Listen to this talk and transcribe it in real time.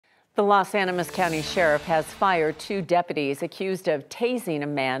The Los Animas County Sheriff has fired 2 deputies accused of tasing a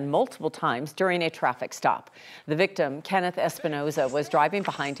man multiple times during a traffic stop. The victim, Kenneth Espinoza, was driving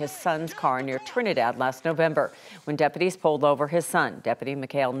behind his son's car near Trinidad last November when deputies pulled over his son. Deputy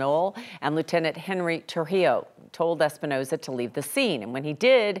Mikhail Noel and Lieutenant Henry Trujillo told Espinoza to leave the scene, and when he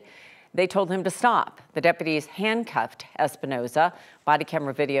did, they told him to stop. The deputies handcuffed Espinoza. Body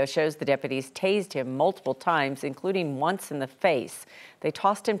camera video shows the deputies tased him multiple times, including once in the face. They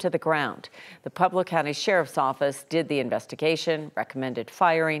tossed him to the ground. The Pueblo County Sheriff's Office did the investigation, recommended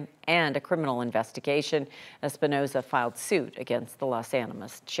firing, and a criminal investigation. Espinoza filed suit against the Los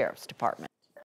Animas Sheriff's Department.